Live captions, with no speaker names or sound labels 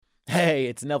Hey,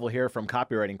 it's Neville here from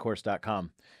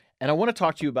copywritingcourse.com. And I want to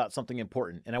talk to you about something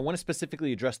important. And I want to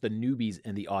specifically address the newbies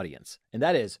in the audience. And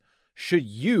that is, should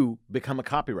you become a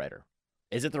copywriter?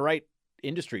 Is it the right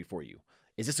industry for you?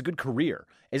 Is this a good career?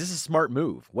 Is this a smart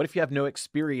move? What if you have no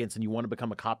experience and you want to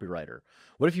become a copywriter?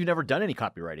 What if you've never done any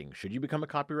copywriting? Should you become a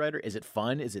copywriter? Is it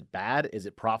fun? Is it bad? Is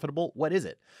it profitable? What is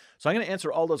it? So I'm going to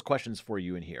answer all those questions for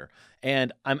you in here.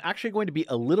 And I'm actually going to be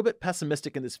a little bit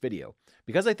pessimistic in this video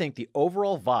because I think the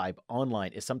overall vibe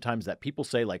online is sometimes that people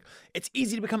say like, it's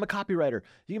easy to become a copywriter.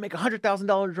 You can make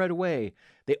 $100,000 right away.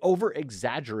 They over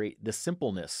exaggerate the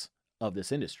simpleness of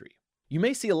this industry. You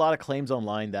may see a lot of claims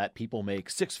online that people make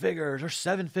 6 figures or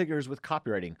 7 figures with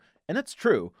copywriting, and that's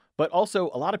true, but also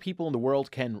a lot of people in the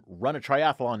world can run a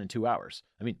triathlon in 2 hours.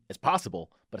 I mean, it's possible,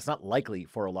 but it's not likely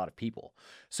for a lot of people.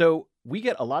 So we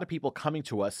get a lot of people coming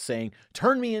to us saying,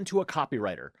 turn me into a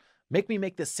copywriter. Make me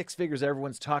make this 6 figures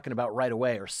everyone's talking about right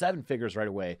away or 7 figures right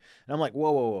away. And I'm like,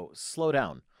 whoa, slow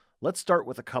down. Let's start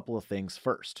with a couple of things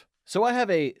first. So I have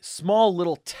a small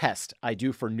little test I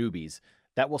do for newbies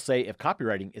that will say if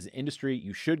copywriting is an industry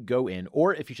you should go in,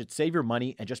 or if you should save your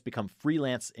money and just become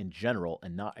freelance in general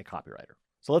and not a copywriter.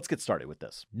 So let's get started with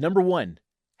this. Number 1,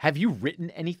 have you written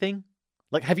anything?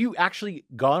 Like, have you actually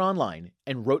gone online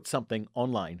and wrote something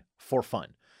online for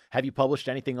fun? Have you published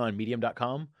anything on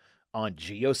medium.com, on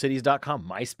geocities.com,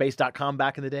 myspace.com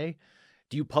back in the day?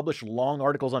 Do you publish long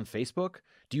articles on Facebook?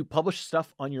 Do you publish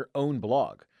stuff on your own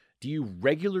blog? Do you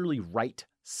regularly write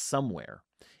somewhere?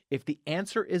 If the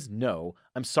answer is no,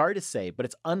 I'm sorry to say, but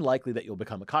it's unlikely that you'll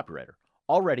become a copywriter.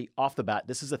 Already, off the bat,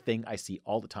 this is a thing I see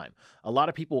all the time. A lot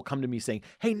of people will come to me saying,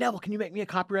 hey, Neville, can you make me a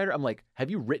copywriter? I'm like, have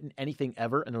you written anything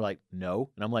ever? And they're like, no.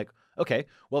 And I'm like, okay,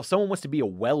 well, if someone wants to be a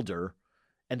welder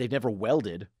and they've never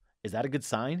welded, is that a good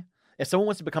sign? If someone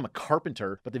wants to become a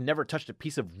carpenter, but they've never touched a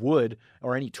piece of wood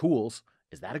or any tools,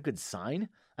 is that a good sign?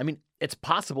 I mean, it's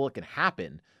possible it can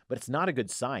happen, but it's not a good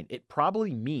sign. It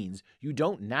probably means you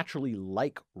don't naturally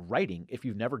like writing if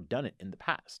you've never done it in the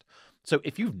past. So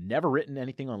if you've never written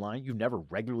anything online, you've never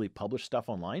regularly published stuff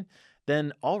online,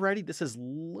 then already this is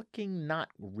looking not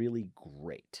really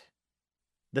great.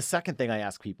 The second thing I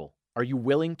ask people, are you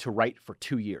willing to write for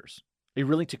 2 years? Are you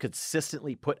willing to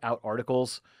consistently put out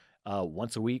articles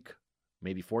once a week,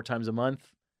 maybe 4 times a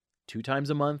month, 2 times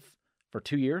a month for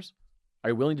 2 years?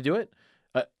 Are you willing to do it?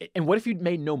 And what if you'd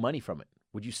made no money from it?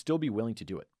 Would you still be willing to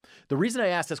do it? The reason I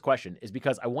ask this question is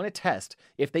because I want to test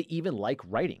if they even like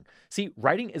writing. See,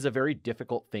 writing is a very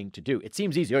difficult thing to do. It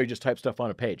seems easy. Oh, you just type stuff on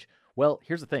a page. Well,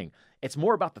 here's the thing. It's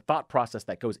more about the thought process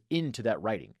that goes into that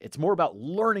writing. It's more about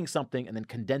learning something and then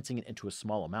condensing it into a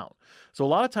small amount. So a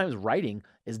lot of times writing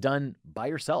is done by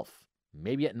yourself,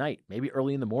 maybe at night, maybe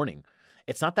early in the morning.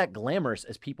 It's not that glamorous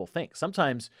as people think.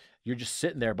 Sometimes you're just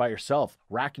sitting there by yourself,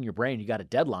 racking your brain. You got a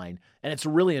deadline, and it's a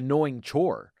really annoying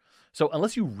chore. So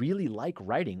unless you really like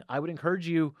writing, I would encourage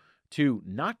you to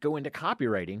not go into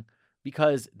copywriting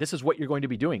because this is what you're going to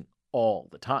be doing all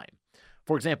the time.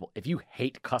 For example, if you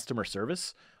hate customer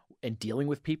service and dealing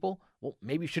with people, well,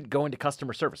 maybe you shouldn't go into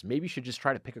customer service. Maybe you should just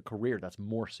try to pick a career that's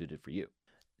more suited for you.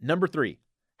 Number 3,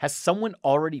 has someone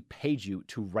already paid you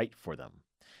to write for them?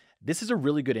 This is a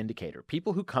really good indicator.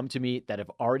 People who come to me that have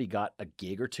already got a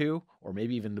gig or two, or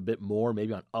maybe even a bit more,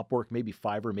 maybe on Upwork, maybe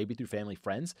Fiverr, maybe through family,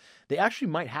 friends, they actually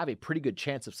might have a pretty good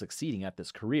chance of succeeding at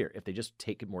this career if they just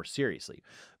take it more seriously.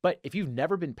 But if you've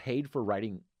never been paid for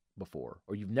writing before,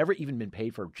 or you've never even been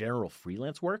paid for general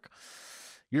freelance work,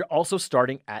 you're also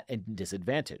starting at a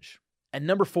disadvantage. And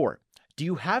number 4, do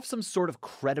you have some sort of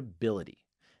credibility?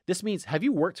 This means, have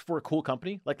you worked for a cool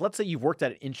company? Like, let's say you've worked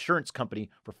at an insurance company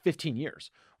for 15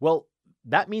 years. Well,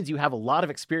 that means you have a lot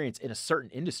of experience in a certain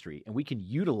industry, and we can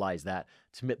utilize that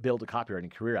to build a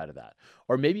copywriting career out of that.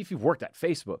 Or maybe if you've worked at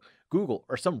Facebook, Google,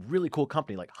 or some really cool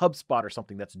company like HubSpot or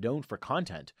something that's known for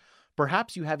content,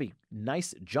 perhaps you have a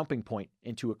nice jumping point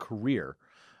into a career.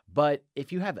 But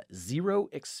if you have 0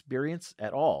 experience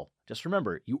at all, just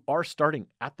remember, you are starting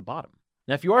at the bottom.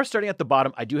 Now, if you are starting at the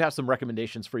bottom, I do have some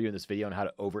recommendations for you in this video on how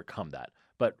to overcome that.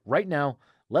 But right now,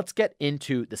 let's get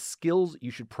into the skills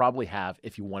you should probably have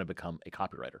if you want to become a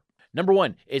copywriter. Number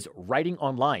 1 is writing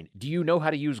online. Do you know how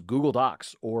to use Google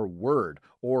Docs or Word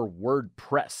or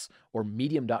WordPress or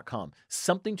Medium.com?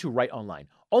 Something to write online.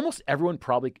 Almost everyone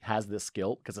probably has this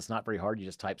skill because it's not very hard. You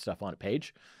just type stuff on a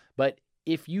page. But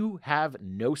if you have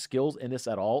no skills in this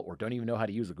at all, or don't even know how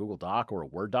to use a Google Doc or a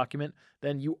Word document,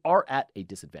 then you are at a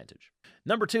disadvantage.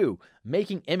 Number 2,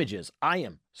 making images. I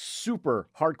am super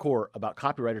hardcore about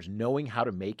copywriters knowing how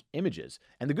to make images.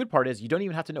 And the good part is you don't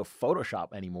even have to know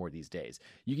Photoshop anymore these days.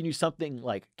 You can use something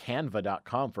like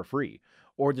canva.com for free,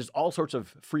 or there's all sorts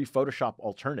of free Photoshop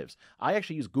alternatives. I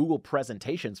actually use Google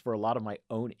Presentations for a lot of my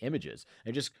own images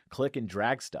and just click and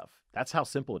drag stuff. That's how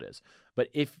simple it is. But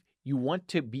if you want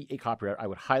to be a copywriter, I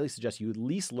would highly suggest you at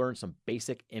least learn some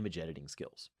basic image editing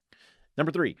skills.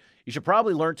 Number 3, you should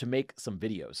probably learn to make some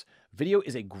videos. Video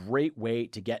is a great way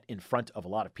to get in front of a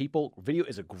lot of people. Video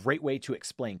is a great way to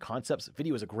explain concepts.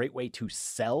 Video is a great way to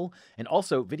sell. And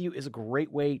also, video is a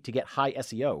great way to get high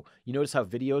SEO. You notice how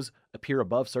videos appear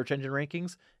above search engine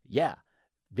rankings? Yeah,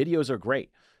 videos are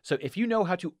great. So if you know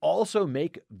how to also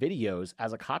make videos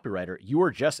as a copywriter, you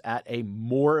are just at a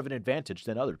more of an advantage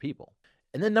than other people.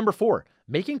 And then number 4,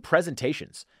 making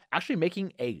presentations. Actually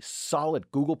making a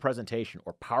solid Google presentation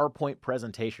or PowerPoint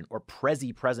presentation or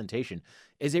Prezi presentation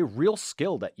is a real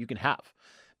skill that you can have,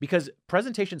 because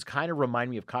presentations kind of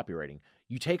remind me of copywriting.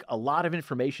 You take a lot of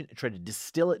information and try to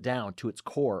distill it down to its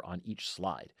core on each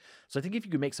slide. So I think if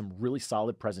you can make some really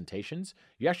solid presentations,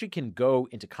 you actually can go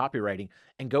into copywriting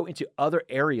and go into other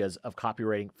areas of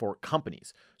copywriting for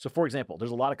companies. So for example,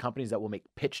 there's a lot of companies that will make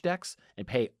pitch decks and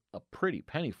pay a pretty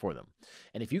penny for them.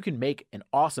 And if you can make an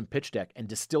awesome pitch deck and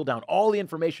distill down all the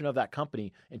information of that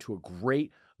company into a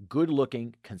great,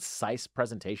 good-looking, concise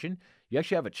presentation, you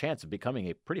actually have a chance of becoming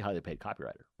a pretty highly paid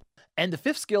copywriter. And the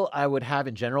 5th skill I would have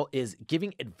in general is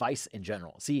giving advice in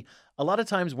general. See, a lot of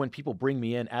times when people bring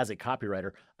me in as a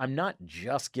copywriter, I'm not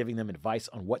just giving them advice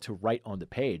on what to write on the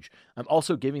page. I'm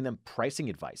also giving them pricing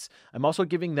advice. I'm also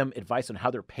giving them advice on how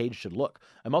their page should look.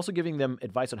 I'm also giving them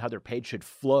advice on how their page should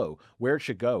flow, where it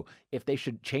should go, if they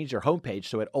should change their homepage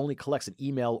so it only collects an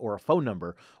email or a phone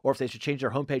number, or if they should change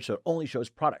their homepage so it only shows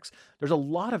products. There's a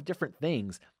lot of different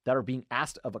things that are being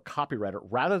asked of a copywriter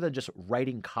rather than just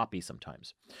writing copy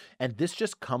sometimes. And this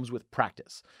just comes with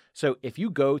practice. So if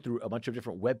you go through a bunch of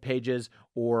different web pages,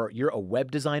 or you're a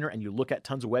web designer and you look at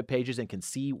tons of web pages and can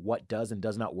see what does and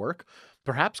does not work,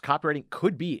 perhaps copywriting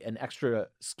could be an extra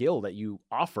skill that you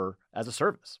offer as a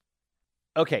service.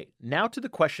 Okay, now to the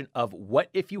question of what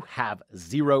if you have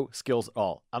 0 skills at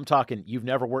all? I'm talking you've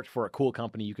never worked for a cool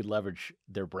company you could leverage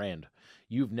their brand.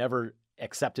 You've never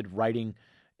accepted writing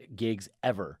gigs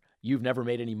ever. You've never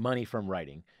made any money from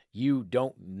writing. You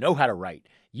don't know how to write.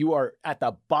 You are at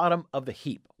the bottom of the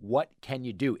heap. What can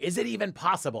you do? Is it even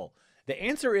possible? The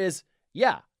answer is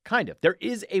yeah, kind of. There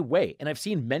is a way, and I've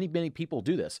seen many, many people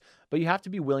do this, but you have to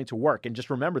be willing to work, and just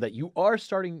remember that you are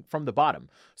starting from the bottom.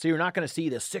 So you're not going to see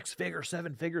the 6-figure,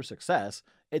 7-figure success.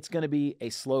 It's going to be a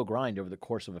slow grind over the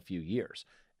course of a few years.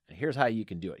 And here's how you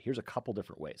can do it. Here's a couple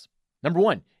different ways. Number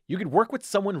 1, you could work with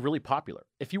someone really popular.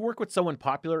 If you work with someone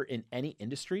popular in any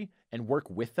industry and work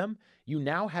with them, you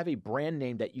now have a brand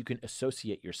name that you can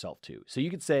associate yourself to. So you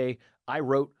could say, I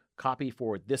wrote copy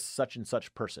for this such and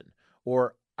such person,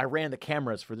 or I ran the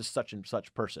cameras for this such and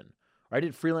such person, or I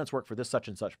did freelance work for this such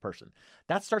and such person.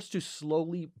 That starts to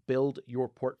slowly build your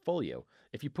portfolio.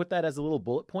 If you put that as a little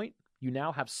bullet point, you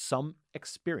now have some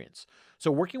experience. So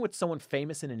working with someone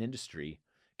famous in an industry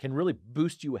can really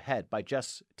boost you ahead by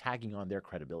just tagging on their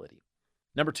credibility.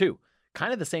 Number 2,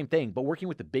 kind of the same thing, but working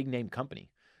with a big name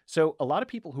company. So a lot of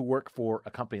people who work for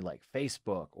a company like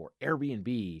Facebook or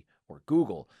Airbnb or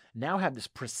Google now have this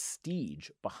prestige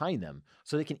behind them,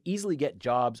 so they can easily get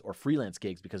jobs or freelance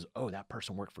gigs because, oh, that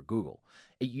person worked for Google.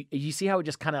 You see how it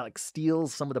just kind of like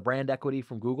steals some of the brand equity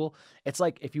from Google? It's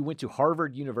like if you went to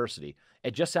Harvard University,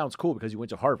 it just sounds cool because you went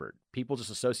to Harvard. People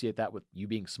just associate that with you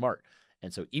being smart.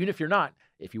 And so even if you're not,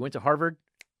 if you went to Harvard,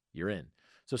 you're in.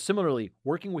 So similarly,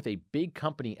 working with a big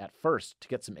company at first to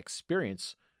get some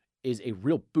experience is a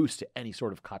real boost to any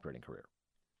sort of copywriting career.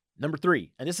 Number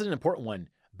 3, and this is an important one,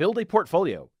 build a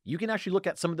portfolio. You can actually look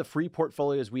at some of the free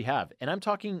portfolios we have. And I'm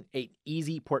talking an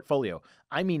easy portfolio.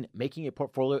 I mean, making a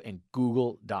portfolio in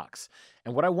Google Docs.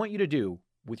 And what I want you to do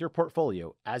with your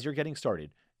portfolio as you're getting started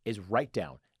is write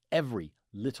down every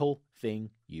little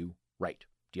thing you write.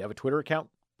 Do you have a Twitter account?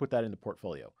 Put that in the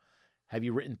portfolio. Have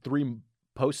you written 3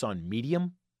 posts on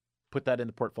Medium? Put that in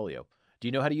the portfolio. Do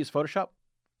you know how to use Photoshop?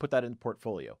 Put that in the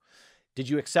portfolio. Did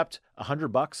you accept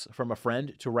 $100 from a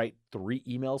friend to write 3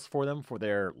 emails for them for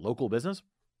their local business?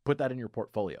 Put that in your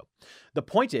portfolio. The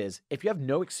point is, if you have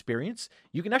no experience,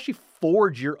 you can actually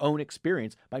forge your own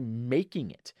experience by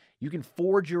making it. You can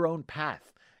forge your own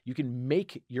path. You can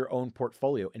make your own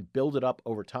portfolio and build it up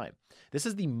over time. This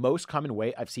is the most common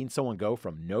way I've seen someone go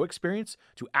from no experience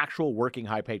to actual working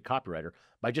high-paid copywriter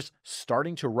by just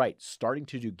starting to write, starting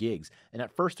to do gigs. And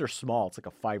at first they're small. It's like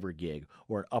a Fiverr gig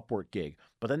or an Upwork gig,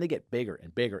 but then they get bigger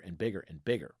and bigger and bigger and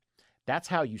bigger. That's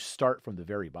how you start from the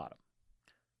very bottom.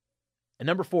 And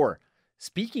number 4,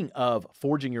 Speaking of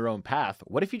forging your own path,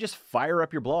 what if you just fire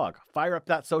up your blog, fire up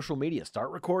that social media,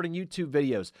 start recording YouTube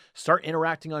videos, start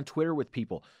interacting on Twitter with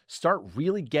people, start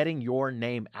really getting your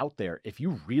name out there. If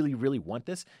you really, really want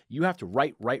this, you have to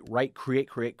write,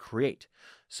 create.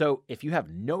 So if you have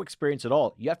no experience at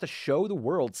all, you have to show the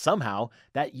world somehow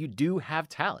that you do have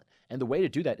talent. And the way to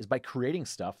do that is by creating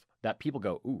stuff that people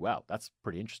go, ooh, wow, that's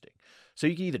pretty interesting. So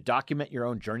you can either document your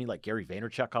own journey like Gary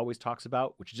Vaynerchuk always talks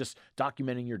about, which is just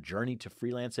documenting your journey to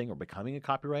freelancing or becoming a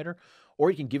copywriter,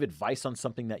 or you can give advice on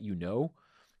something that you know.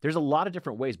 There's a lot of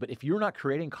different ways, but if you're not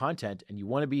creating content and you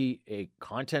want to be a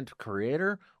content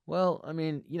creator, well, I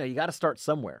mean, you got to start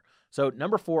somewhere. So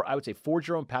number 4, I would say forge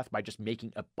your own path by just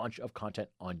making a bunch of content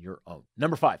on your own.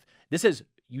 Number 5, this is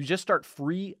you just start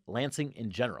freelancing in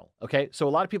general, okay? So a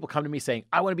lot of people come to me saying,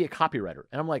 I want to be a copywriter.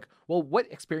 And I'm like, well, what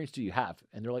experience do you have?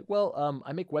 And they're like, well,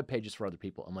 I make web pages for other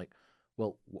people. I'm like,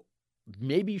 well,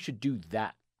 maybe you should do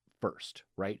that first,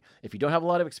 right? If you don't have a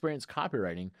lot of experience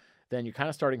copywriting, then you're kind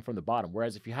of starting from the bottom.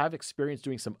 Whereas if you have experience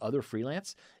doing some other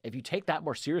freelance, if you take that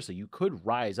more seriously, you could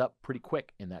rise up pretty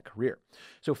quick in that career.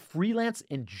 So freelance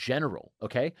in general,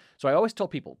 okay? So I always tell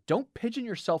people, don't pigeon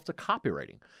yourself to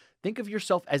copywriting. Think of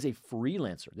yourself as a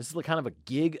freelancer. This is like kind of a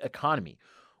gig economy.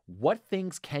 What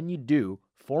things can you do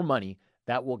for money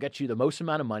that will get you the most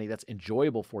amount of money that's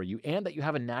enjoyable for you and that you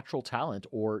have a natural talent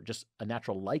or just a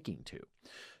natural liking to?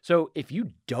 So if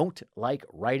you don't like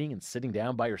writing and sitting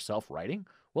down by yourself writing,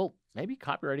 well, maybe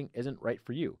copywriting isn't right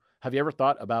for you. Have you ever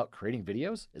thought about creating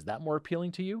videos? Is that more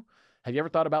appealing to you? Have you ever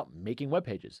thought about making web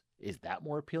pages? Is that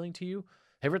more appealing to you?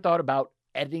 Have you ever thought about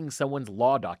editing someone's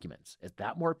law documents? Is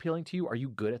that more appealing to you? Are you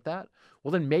good at that?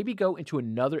 Well, then maybe go into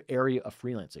another area of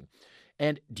freelancing.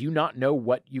 And do you not know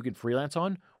what you can freelance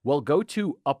on? Well, go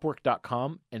to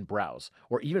Upwork.com and browse.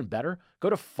 Or even better, go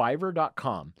to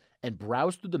Fiverr.com and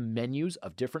browse through the menus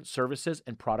of different services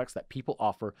and products that people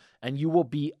offer, and you will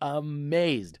be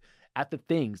amazed at the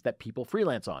things that people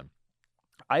freelance on.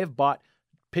 I have bought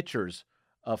pictures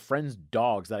of friends'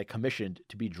 dogs that I commissioned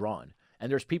to be drawn,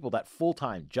 and there's people that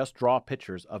full-time just draw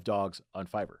pictures of dogs on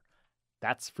Fiverr.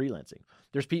 That's freelancing.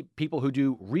 There's people who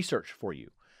do research for you.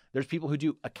 There's people who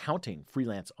do accounting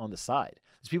freelance on the side.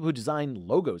 There's people who design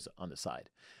logos on the side.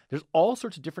 There's all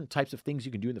sorts of different types of things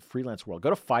you can do in the freelance world. Go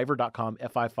to Fiverr.com,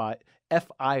 Fiverr.com,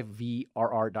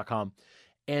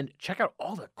 and check out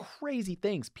all the crazy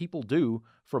things people do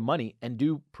for money and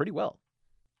do pretty well.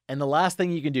 And the last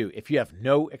thing you can do if you have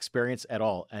no experience at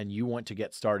all and you want to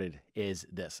get started is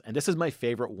this. And this is my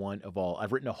favorite one of all.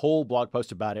 I've written a whole blog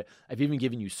post about it. I've even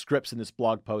given you scripts in this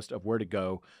blog post of where to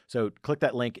go. So click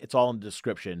that link. It's all in the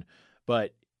description.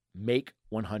 But make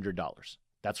 $100.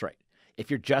 That's right. If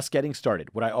you're just getting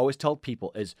started, what I always tell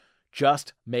people is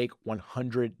just make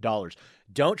 $100.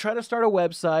 Don't try to start a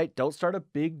website. Don't start a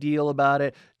big deal about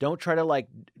it. Don't try to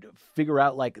figure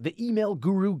out the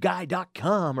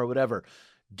emailguruguy.com or whatever.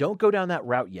 Don't go down that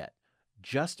route yet.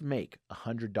 Just make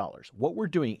 $100. What we're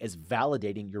doing is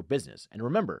validating your business. And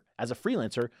remember, as a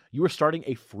freelancer, you are starting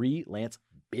a freelance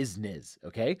business,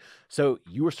 okay? So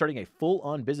you are starting a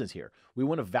full-on business here. We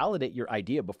want to validate your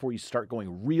idea before you start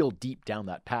going real deep down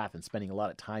that path and spending a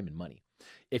lot of time and money.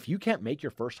 If you can't make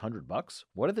your first $100,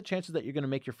 what are the chances that you're going to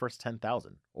make your first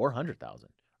 10,000 or 100,000?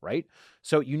 Right?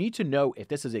 So you need to know if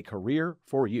this is a career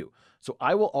for you. So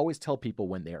I will always tell people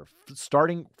when they're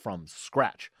starting from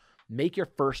scratch, make your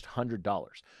first $100.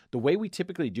 The way we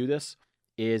typically do this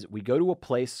is we go to a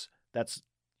place that's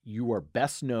you are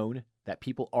best known, that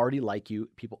people already like you,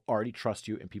 people already trust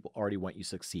you, and people already want you to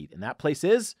succeed. And that place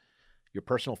is your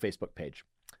personal Facebook page.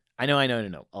 I know.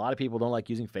 A lot of people don't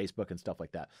like using Facebook and stuff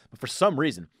like that. But for some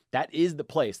reason, that is the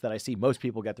place that I see most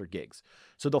people get their gigs.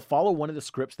 So they'll follow one of the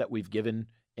scripts that we've given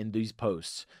in these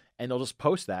posts, and they'll just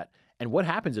post that. And what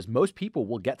happens is most people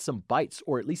will get some bites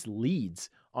or at least leads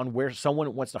on where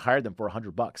someone wants to hire them for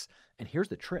 $100. And here's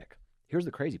the trick. Here's the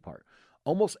crazy part.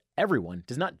 Almost everyone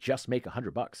does not just make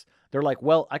 $100. They're like,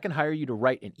 well, I can hire you to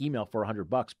write an email for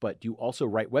 $100, but do you also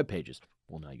write web pages?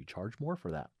 Well, now you charge more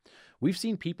for that. We've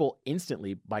seen people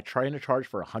instantly, by trying to charge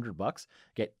for $100,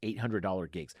 get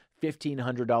 $800 gigs,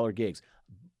 $1,500 gigs,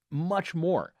 much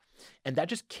more. And that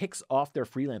just kicks off their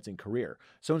freelancing career.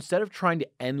 So instead of trying to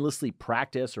endlessly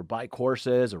practice or buy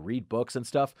courses or read books and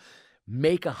stuff,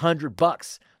 make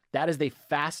 $100. That is the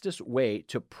fastest way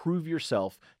to prove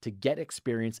yourself, to get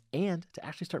experience, and to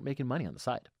actually start making money on the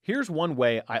side. Here's one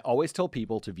way I always tell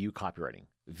people to view copywriting.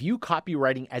 View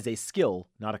copywriting as a skill,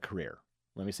 not a career.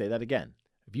 Let me say that again.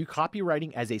 View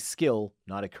copywriting as a skill,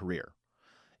 not a career.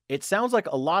 It sounds like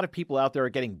a lot of people out there are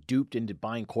getting duped into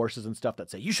buying courses and stuff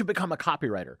that say you should become a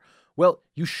copywriter. Well,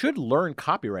 you should learn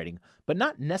copywriting, but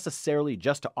not necessarily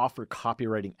just to offer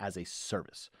copywriting as a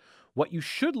service. What you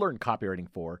should learn copywriting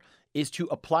for is to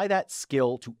apply that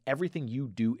skill to everything you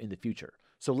do in the future.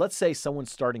 So let's say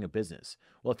someone's starting a business.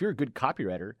 Well, if you're a good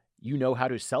copywriter, you know how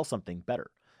to sell something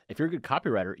better. If you're a good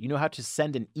copywriter, you know how to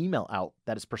send an email out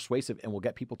that is persuasive and will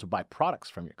get people to buy products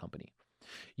from your company.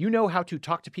 You know how to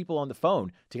talk to people on the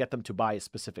phone to get them to buy a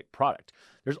specific product.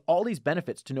 There's all these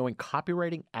benefits to knowing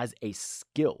copywriting as a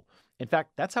skill. In fact,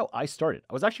 that's how I started.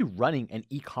 I was actually running an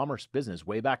e-commerce business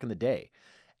way back in the day.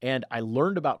 And I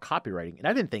learned about copywriting, and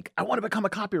I didn't think, I want to become a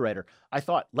copywriter. I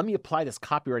thought, let me apply this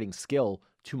copywriting skill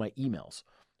to my emails.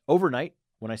 Overnight,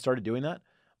 when I started doing that,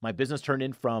 my business turned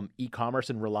in from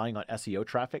e-commerce and relying on SEO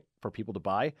traffic for people to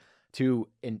buy to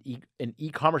an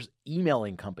e-commerce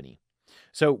emailing company.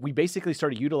 So we basically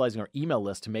started utilizing our email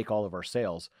list to make all of our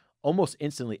sales almost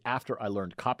instantly after I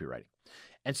learned copywriting.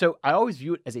 And so I always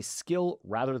view it as a skill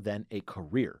rather than a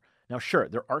career. Now, sure,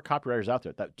 there are copywriters out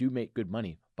there that do make good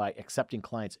money by accepting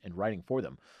clients and writing for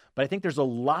them. But I think there's a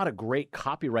lot of great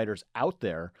copywriters out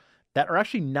there that are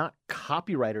actually not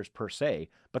copywriters per se,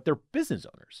 but they're business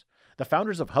owners. The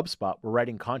founders of HubSpot were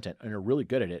writing content and are really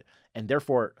good at it. And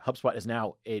therefore, HubSpot is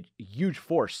now a huge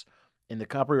force in the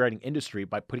copywriting industry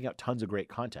by putting out tons of great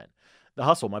content. The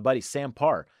Hustle, my buddy Sam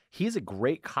Parr, he's a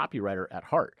great copywriter at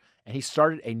heart. And he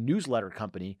started a newsletter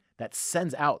company that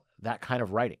sends out that kind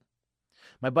of writing.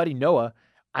 My buddy Noah,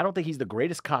 I don't think he's the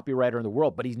greatest copywriter in the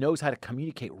world, but he knows how to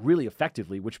communicate really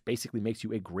effectively, which basically makes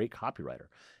you a great copywriter.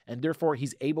 And therefore,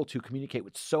 he's able to communicate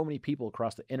with so many people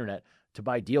across the internet to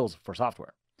buy deals for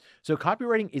software. So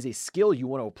copywriting is a skill you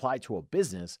want to apply to a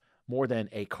business more than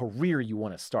a career you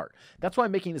want to start. That's why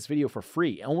I'm making this video for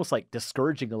free, almost like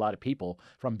discouraging a lot of people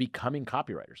from becoming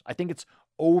copywriters. I think it's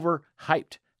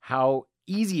overhyped how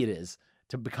easy it is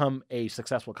to become a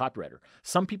successful copywriter.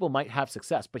 Some people might have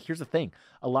success, but here's the thing.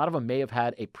 A lot of them may have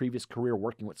had a previous career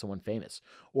working with someone famous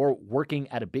or working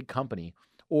at a big company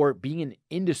or being in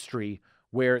industry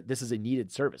where this is a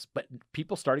needed service. But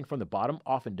people starting from the bottom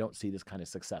often don't see this kind of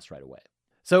success right away.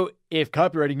 So if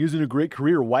copywriting isn't a great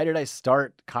career, why did I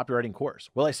start copywriting course?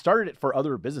 Well, I started it for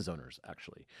other business owners,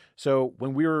 actually. So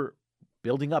when we were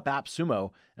building up AppSumo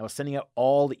and I was sending out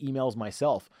all the emails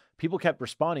myself, people kept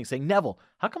responding saying, Neville,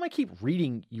 how come I keep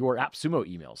reading your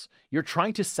AppSumo emails? You're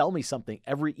trying to sell me something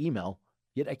every email,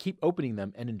 yet I keep opening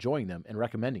them and enjoying them and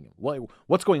recommending them.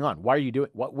 What's going on? Why are you doing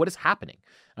what is happening?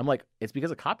 I'm like, it's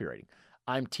because of copywriting.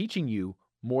 I'm teaching you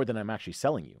more than I'm actually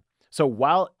selling you. So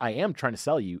while I am trying to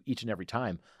sell you each and every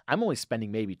time, I'm only spending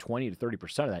maybe 20 to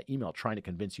 30% of that email trying to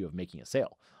convince you of making a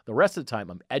sale. The rest of the time,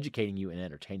 I'm educating you and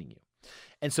entertaining you.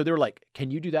 And so they were like,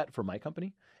 can you do that for my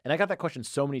company? And I got that question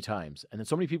so many times. And then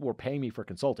so many people were paying me for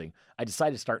consulting. I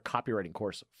decided to start copywriting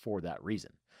course for that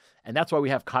reason. And that's why we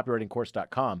have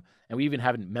copywritingcourse.com. And we even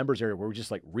have a members area where we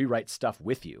just like rewrite stuff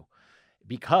with you,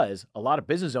 because a lot of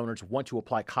business owners want to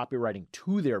apply copywriting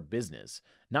to their business,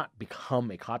 not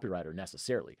become a copywriter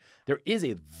necessarily. There is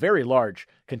a very large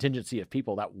contingency of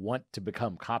people that want to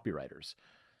become copywriters.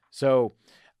 So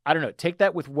I don't know, take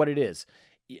that with what it is.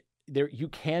 You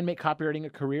can make copywriting a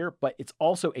career, but it's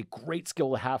also a great skill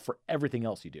to have for everything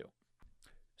else you do.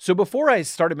 So before I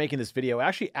started making this video, I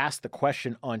actually asked the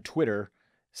question on Twitter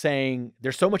saying,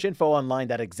 there's so much info online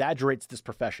that exaggerates this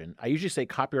profession. I usually say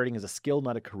copywriting is a skill,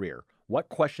 not a career. What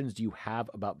questions do you have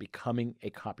about becoming a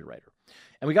copywriter?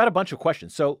 And we got a bunch of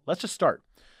questions. So let's just start.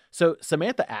 So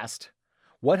Samantha asked,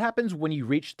 what happens when you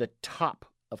reach the top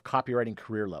of copywriting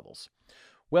career levels?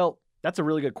 Well, that's a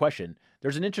really good question.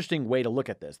 There's an interesting way to look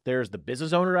at this. There's the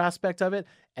business owner aspect of it,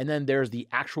 and then there's the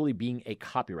actually being a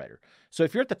copywriter. So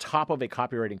if you're at the top of a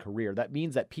copywriting career, that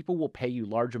means that people will pay you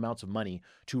large amounts of money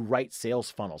to write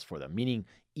sales funnels for them, meaning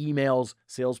emails,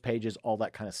 sales pages, all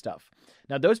that kind of stuff.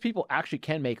 Now, those people actually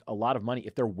can make a lot of money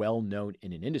if they're well known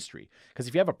in an industry. Because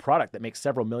if you have a product that makes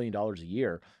several $1 million a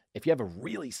year, if you have a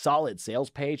really solid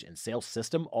sales page and sales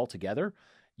system all together,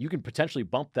 you can potentially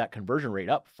bump that conversion rate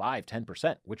up 5,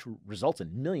 10%, which results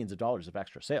in millions of dollars of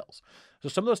extra sales. So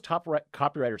some of those top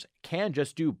copywriters can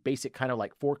just do basic kind of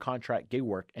like for contract gig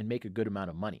work and make a good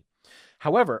amount of money.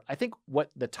 However, I think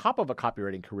what the top of a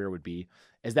copywriting career would be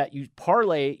is that you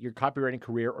parlay your copywriting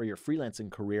career or your freelancing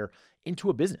career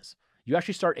into a business. You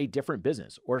actually start a different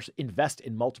business or invest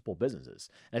in multiple businesses.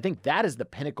 And I think that is the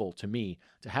pinnacle to me,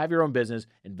 to have your own business,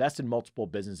 invest in multiple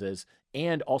businesses,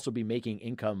 and also be making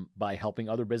income by helping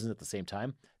other businesses at the same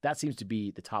time. That seems to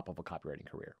be the top of a copywriting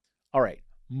career. All right.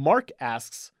 Mark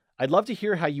asks, I'd love to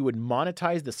hear how you would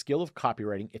monetize the skill of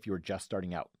copywriting if you were just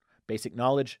starting out. Basic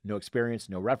knowledge, no experience,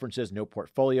 no references, no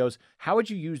portfolios. How would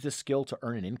you use this skill to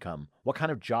earn an income? What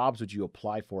kind of jobs would you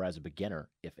apply for as a beginner,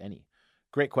 if any?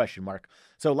 Great question, Mark.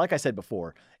 So like I said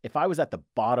before, if I was at the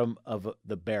bottom of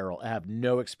the barrel, I have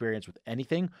no experience with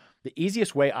anything, the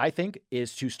easiest way I think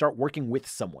is to start working with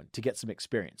someone to get some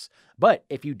experience. But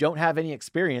if you don't have any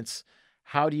experience,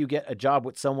 how do you get a job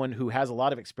with someone who has a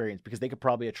lot of experience? Because they could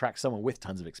probably attract someone with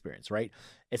tons of experience, right?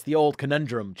 It's the old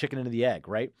conundrum, chicken and the egg,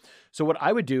 right? So what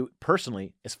I would do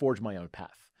personally is forge my own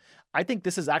path. I think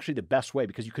this is actually the best way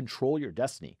because you control your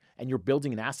destiny and you're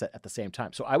building an asset at the same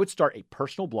time. So I would start a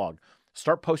personal blog,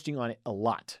 start posting on it a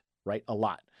lot, right? A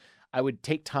lot. I would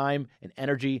take time and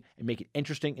energy and make it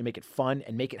interesting and make it fun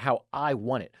and make it how I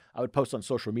want it. I would post on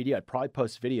social media. I'd probably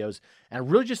post videos and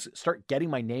really just start getting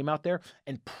my name out there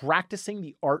and practicing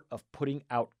the art of putting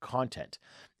out content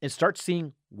and start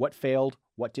seeing what failed,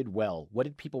 what did well, what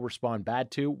did people respond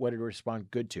bad to, what did they respond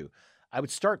good to. I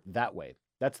would start that way.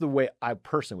 That's the way I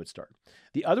personally would start.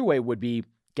 The other way would be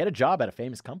get a job at a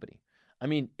famous company. I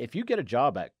mean, if you get a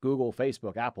job at Google,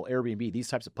 Facebook, Apple, Airbnb, these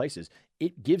types of places,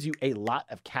 it gives you a lot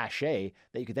of cachet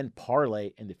that you could then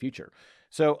parlay in the future.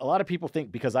 So a lot of people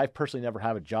think because I've personally never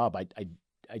had a job,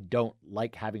 I don't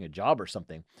like having a job or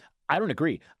something. I don't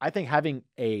agree. I think having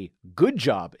a good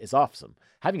job is awesome.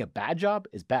 Having a bad job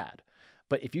is bad.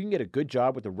 But if you can get a good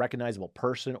job with a recognizable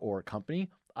person or a company,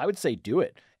 I would say do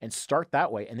it and start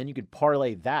that way. And then you can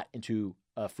parlay that into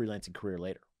a freelancing career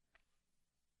later.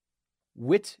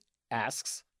 Wit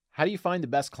asks, how do you find the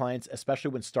best clients,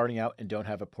 especially when starting out and don't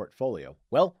have a portfolio?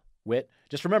 Well, Wit,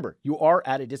 just remember, you are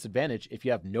at a disadvantage if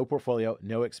you have no portfolio,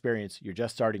 no experience, you're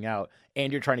just starting out,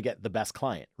 and you're trying to get the best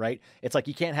client, right? It's like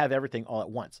you can't have everything all at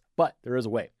once, but there is a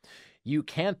way. You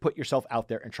can put yourself out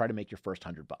there and try to make your first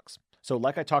 $100. So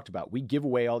like I talked about, we give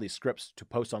away all these scripts to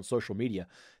post on social media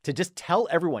to just tell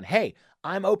everyone, hey,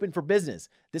 I'm open for business.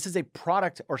 This is a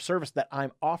product or service that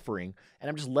I'm offering, and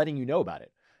I'm just letting you know about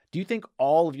it. Do you think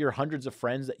all of your hundreds of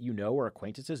friends that you know or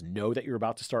acquaintances know that you're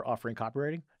about to start offering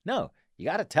copywriting? No, you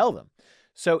got to tell them.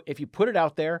 So if you put it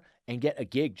out there and get a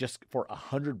gig just for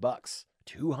 $100,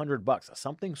 $200,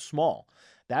 something small,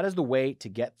 that is the way to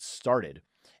get started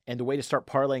and the way to start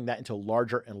parlaying that into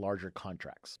larger and larger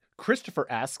contracts. Christopher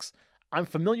asks, I'm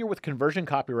familiar with conversion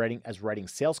copywriting as writing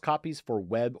sales copies for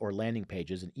web or landing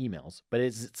pages and emails, but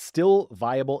is it still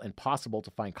viable and possible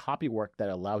to find copy work that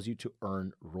allows you to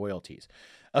earn royalties?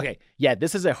 Okay, yeah,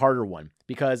 this is a harder one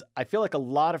because I feel like a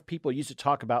lot of people used to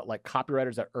talk about like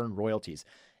copywriters that earn royalties.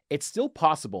 It's still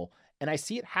possible, and I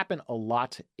see it happen a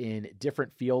lot in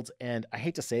different fields, and I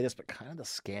hate to say this, but kind of the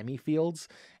scammy fields.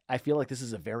 I feel like this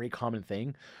is a very common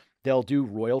thing. They'll do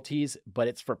royalties, but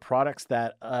it's for products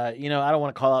that, I don't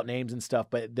want to call out names and stuff,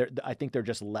 but I think they're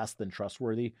just less than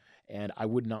trustworthy, and I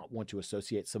would not want to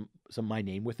associate some my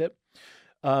name with it.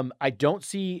 I don't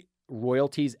see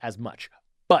royalties as much,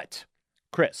 but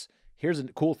Chris, here's a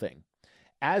cool thing.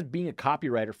 As being a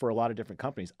copywriter for a lot of different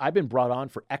companies, I've been brought on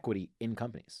for equity in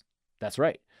companies. That's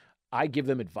right. I give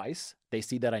them advice. They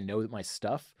see that I know my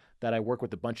stuff, that I work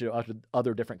with a bunch of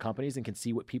other different companies and can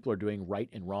see what people are doing right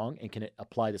and wrong and can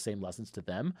apply the same lessons to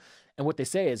them. And what they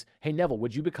say is, hey, Neville,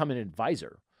 would you become an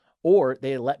advisor? Or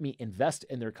they let me invest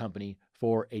in their company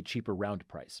for a cheaper round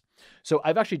price. So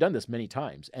I've actually done this many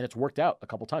times and it's worked out a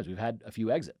couple times. We've had a few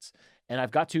exits and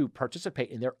I've got to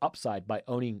participate in their upside by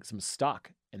owning some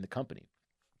stock in the company.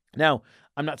 Now,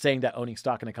 I'm not saying that owning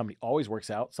stock in a company always works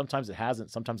out. Sometimes it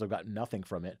hasn't. Sometimes I've got nothing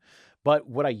from it. But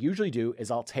what I usually do is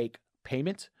I'll take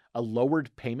payment, a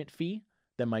lowered payment fee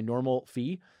than my normal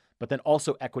fee, but then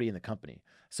also equity in the company.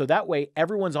 So that way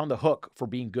everyone's on the hook for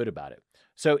being good about it.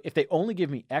 So if they only give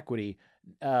me equity,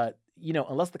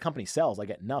 unless the company sells, I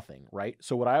get nothing, right?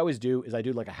 So what I always do is I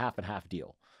do like a half and half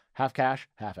deal, half cash,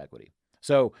 half equity.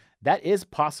 So that is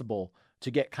possible to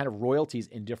get kind of royalties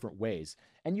in different ways.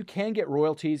 And you can get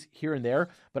royalties here and there,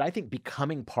 but I think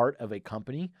becoming part of a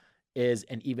company is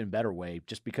an even better way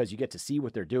just because you get to see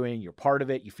what they're doing. You're part of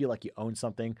it. You feel like you own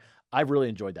something. I've really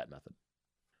enjoyed that method.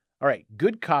 All right.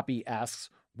 Good Copy asks,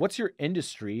 what's your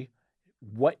industry?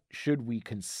 What should we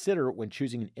consider when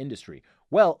choosing an industry?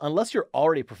 Well, unless you're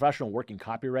already a professional working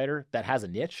copywriter that has a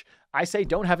niche, I say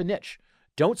don't have a niche.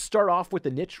 Don't start off with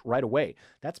a niche right away.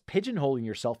 That's pigeonholing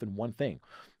yourself in one thing.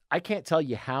 I can't tell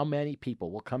you how many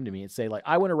people will come to me and say like,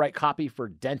 I want to write copy for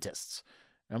dentists.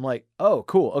 And I'm like, oh,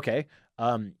 cool. Okay.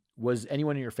 Was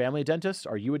anyone in your family a dentist?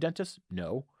 Are you a dentist?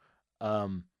 No.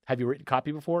 Have you written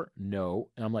copy before? No.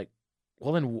 And I'm like,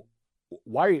 well, then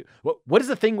why are you, what is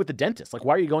the thing with the dentist? Like,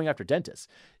 why are you going after dentists?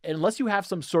 Unless you have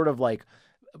some sort of like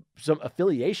some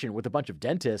affiliation with a bunch of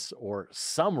dentists or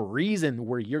some reason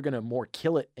where you're going to more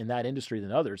kill it in that industry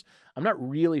than others, I'm not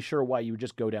really sure why you would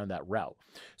just go down that route.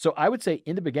 So I would say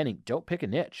in the beginning, don't pick a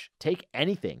niche, take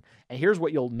anything. And here's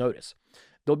what you'll notice.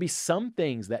 There'll be some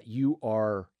things that you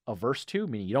are averse to,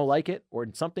 meaning you don't like it, or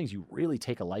in some things you really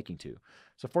take a liking to.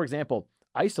 So for example,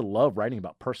 I used to love writing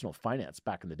about personal finance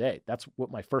back in the day. That's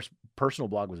what my first personal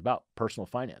blog was about, personal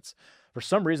finance. For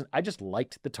some reason, I just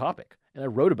liked the topic and I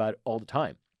wrote about it all the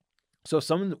time. So if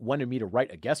someone wanted me to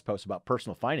write a guest post about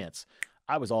personal finance,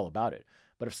 I was all about it.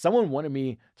 But if someone wanted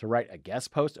me to write a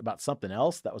guest post about something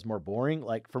else that was more boring,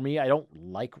 like for me, I don't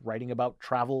like writing about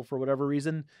travel for whatever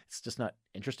reason. It's just not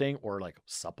interesting, or like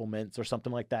supplements or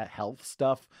something like that, health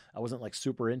stuff I wasn't like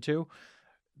super into.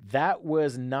 That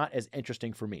was not as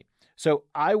interesting for me. So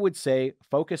I would say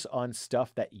focus on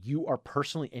stuff that you are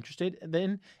personally interested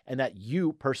in and that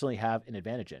you personally have an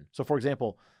advantage in. So for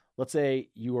example, let's say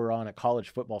you are on a college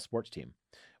football sports team.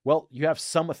 Well, you have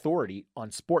some authority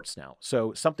on sports now.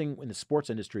 So something in the sports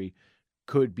industry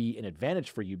could be an advantage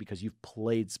for you because you've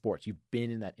played sports. You've been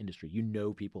in that industry. You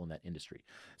know people in that industry.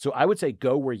 So I would say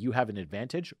go where you have an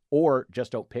advantage, or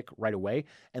just don't pick right away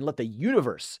and let the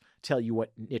universe tell you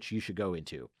what niche you should go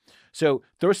into. So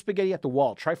throw spaghetti at the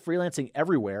wall. Try freelancing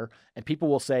everywhere, and people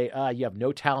will say, you have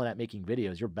no talent at making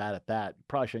videos. You're bad at that. You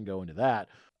probably shouldn't go into that.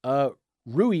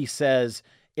 Rui says,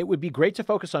 it would be great to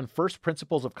focus on first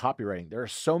principles of copywriting. There are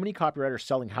so many copywriters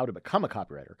selling how to become a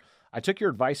copywriter. I took your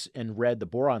advice and read the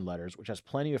Boron Letters, which has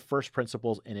plenty of first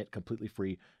principles in it, completely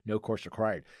free, no course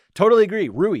required. Totally agree.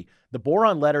 Rui, the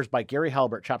Boron Letters by Gary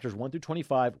Halbert, chapters 1 through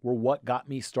 25, were what got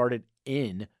me started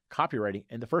in copywriting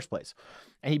in the first place.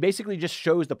 And he basically just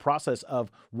shows the process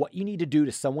of what you need to do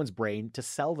to someone's brain to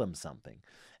sell them something.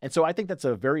 And so I think that's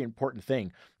a very important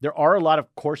thing. There are a lot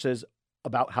of courses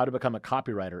about how to become a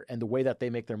copywriter, and the way that they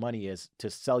make their money is to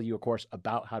sell you a course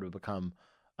about how to become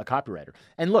a copywriter.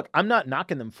 And look, I'm not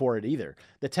knocking them for it either.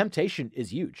 The temptation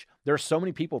is huge. There are so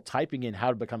many people typing in how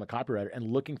to become a copywriter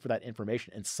and looking for that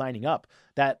information and signing up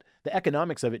that the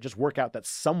economics of it just work out that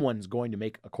someone's going to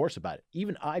make a course about it.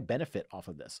 Even I benefit off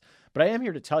of this. But I am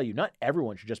here to tell you, not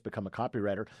everyone should just become a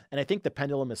copywriter. And I think the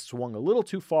pendulum has swung a little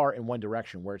too far in one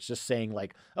direction, where it's just saying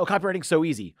like, oh, copywriting's so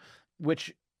easy,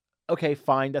 which, okay,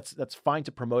 fine. That's fine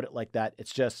to promote it like that.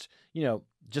 It's just,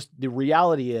 just the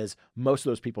reality is most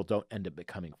of those people don't end up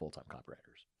becoming full-time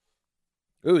copywriters.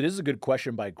 Ooh, this is a good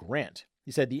question by Grant.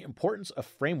 He said, the importance of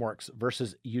frameworks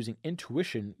versus using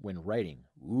intuition when writing.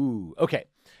 Ooh, okay.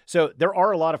 So there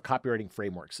are a lot of copywriting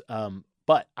frameworks,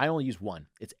 but I only use one.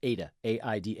 It's AIDA,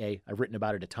 A-I-D-A. I've written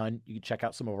about it a ton. You can check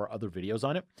out some of our other videos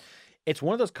on it. It's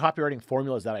one of those copywriting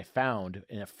formulas that I found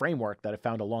in a framework that I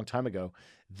found a long time ago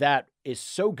that is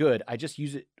so good. I just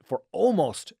use it for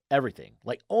almost everything,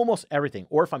 like almost everything.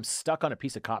 Or if I'm stuck on a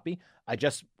piece of copy, I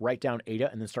just write down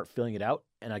AIDA and then start filling it out,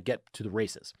 and I get to the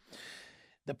races.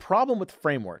 The problem with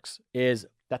frameworks is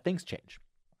that things change.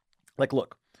 Like,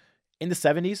 look, in the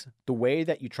 70s, the way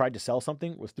that you tried to sell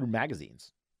something was through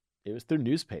magazines. It was through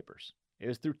newspapers. It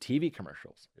was through TV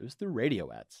commercials. It was through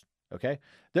radio ads. Okay.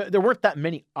 There weren't that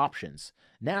many options.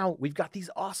 Now we've got these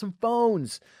awesome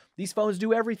phones. These phones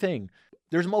do everything.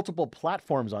 There's multiple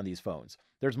platforms on these phones.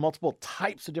 There's multiple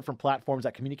types of different platforms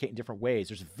that communicate in different ways.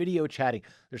 There's video chatting.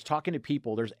 There's talking to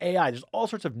people. There's AI. There's all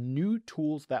sorts of new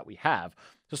tools that we have.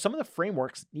 So some of the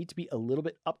frameworks need to be a little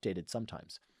bit updated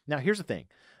sometimes. Now, here's the thing.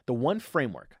 The one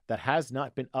framework that has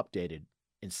not been updated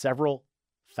in several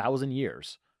thousand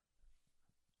years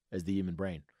is the human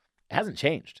brain. It hasn't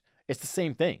changed. It's the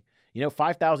same thing.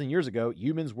 5,000 years ago,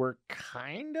 humans were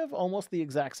kind of almost the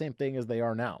exact same thing as they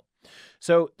are now.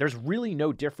 So there's really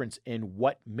no difference in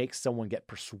what makes someone get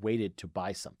persuaded to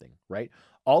buy something, right?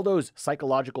 All those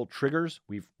psychological triggers,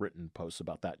 we've written posts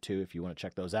about that too, if you want to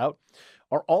check those out,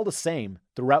 are all the same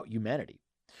throughout humanity.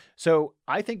 So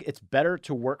I think it's better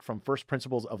to work from first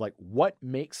principles of like what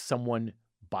makes someone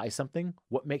buy something,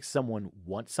 what makes someone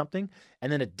want something,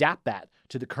 and then adapt that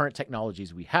to the current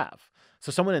technologies we have.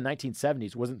 So someone in the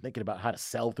 1970s wasn't thinking about how to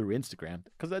sell through Instagram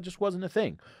because that just wasn't a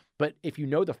thing. But if you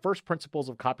know the first principles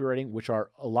of copywriting, which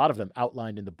are a lot of them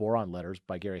outlined in the Boron Letters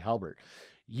by Gary Halbert,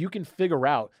 you can figure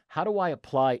out, how do I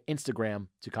apply Instagram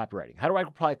to copywriting? How do I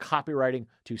apply copywriting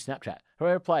to Snapchat? How do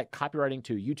I apply copywriting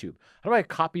to YouTube? How do I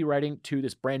copywriting to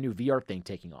this brand new VR thing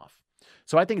taking off?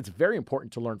 So I think it's very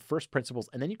important to learn first principles,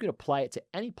 and then you can apply it to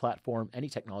any platform, any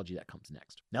technology that comes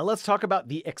next. Now let's talk about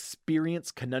the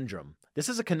experience conundrum. This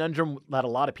is a conundrum that a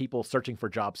lot of people searching for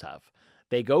jobs have.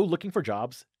 They go looking for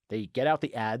jobs, they get out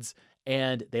the ads,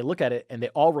 and they look at it and they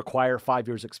all require 5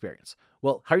 years experience.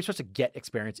 Well, how are you supposed to get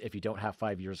experience if you don't have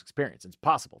 5 years experience? It's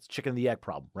possible. It's chicken and the egg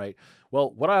problem, right?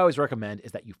 Well, what I always recommend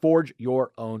is that you forge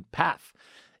your own path.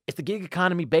 It's the gig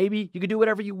economy, baby. You can do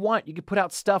whatever you want. You can put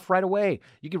out stuff right away.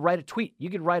 You could write a tweet.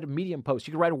 You could write a Medium post.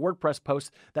 You could write a WordPress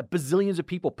post that bazillions of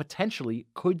people potentially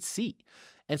could see.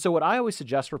 And so what I always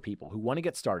suggest for people who want to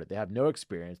get started, they have no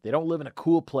experience, they don't live in a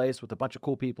cool place with a bunch of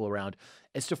cool people around,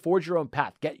 is to forge your own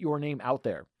path. Get your name out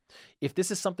there. If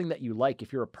this is something that you like,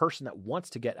 if you're a person that wants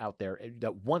to get out there,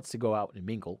 that wants to go out and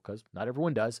mingle, because not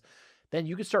everyone does, then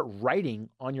you can start writing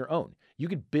on your own. You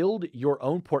could build your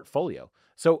own portfolio.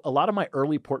 So a lot of my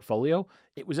early portfolio,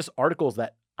 it was just articles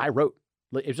that I wrote.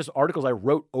 It was just articles I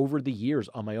wrote over the years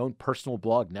on my own personal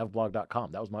blog,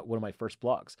 nevblog.com. That was one of my first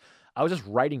blogs. I was just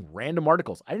writing random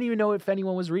articles. I didn't even know if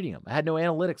anyone was reading them. I had no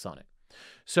analytics on it.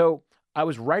 So I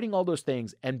was writing all those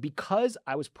things. And because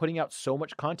I was putting out so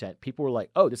much content, people were like,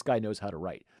 oh, this guy knows how to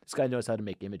write. This guy knows how to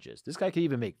make images. This guy can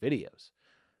even make videos.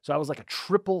 So I was like a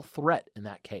triple threat in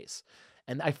that case.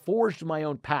 And I forged my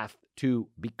own path to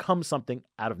become something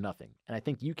out of nothing. And I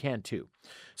think you can too.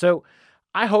 So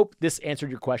I hope this answered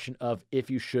your question of if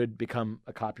you should become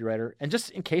a copywriter. And just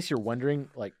in case you're wondering,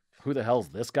 like, who the hell's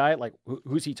this guy? Like,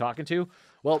 who's he talking to?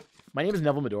 Well, my name is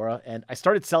Neville Medhora, and I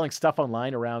started selling stuff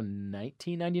online around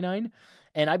 1999.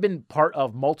 And I've been part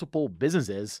of multiple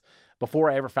businesses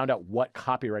before I ever found out what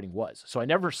copywriting was. So I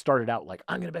never started out like,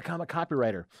 I'm going to become a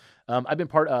copywriter. I've been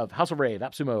part of House of Rave,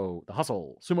 AppSumo, The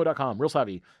Hustle, Sumo.com, Real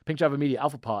Savvy, Pink Java Media,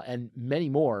 AlphaPaw, and many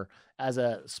more as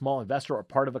a small investor or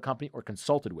part of a company or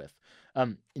consulted with.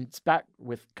 In fact,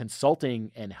 with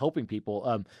consulting and helping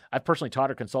people, I've personally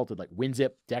taught or consulted like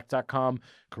WinZip, Deck.com,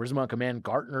 Charisma on Command,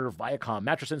 Gartner, Viacom,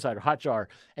 Mattress Insider, Hotjar,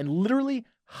 and literally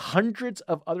hundreds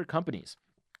of other companies.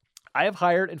 I have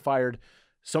hired and fired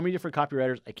so many different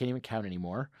copywriters, I can't even count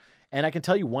anymore. And I can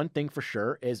tell you one thing for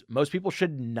sure is most people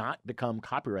should not become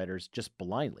copywriters just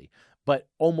blindly, but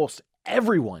almost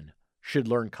everyone should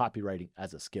learn copywriting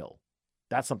as a skill.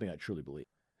 That's something I truly believe.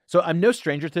 So I'm no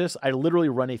stranger to this. I literally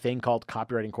run a thing called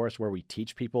Copywriting Course where we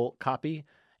teach people copy.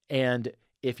 And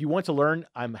if you want to learn,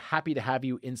 I'm happy to have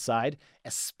you inside,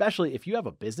 especially if you have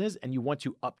a business and you want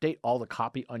to update all the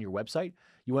copy on your website.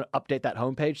 You want to update that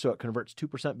homepage so it converts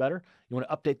 2% better. You want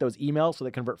to update those emails so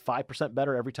they convert 5%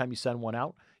 better every time you send one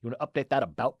out. You want to update that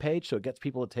about page so it gets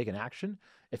people to take an action.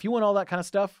 If you want all that kind of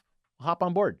stuff, hop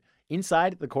on board.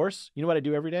 Inside the course, you know what I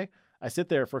do every day? I sit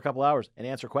there for a couple hours and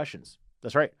answer questions.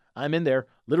 That's right. I'm in there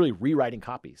literally rewriting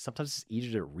copy. Sometimes it's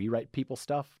easier to rewrite people's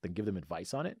stuff than give them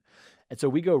advice on it. And so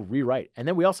we go rewrite. And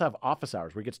then we also have office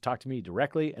hours where you get to talk to me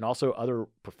directly and also other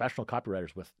professional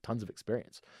copywriters with tons of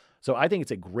experience. So I think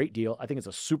it's a great deal. I think it's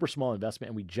a super small investment,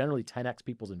 and we generally 10x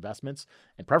people's investments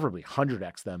and preferably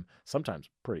 100x them, sometimes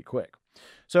pretty quick.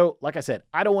 So like I said,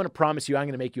 I don't want to promise you I'm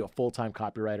going to make you a full-time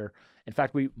copywriter. In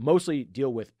fact, we mostly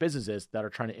deal with businesses that are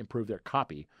trying to improve their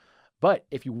copy. But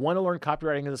if you want to learn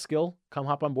copywriting as a skill, come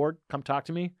hop on board, come talk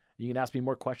to me. You can ask me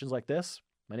more questions like this.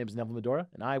 My name is Neville Medhora,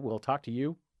 and I will talk to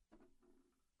you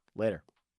later.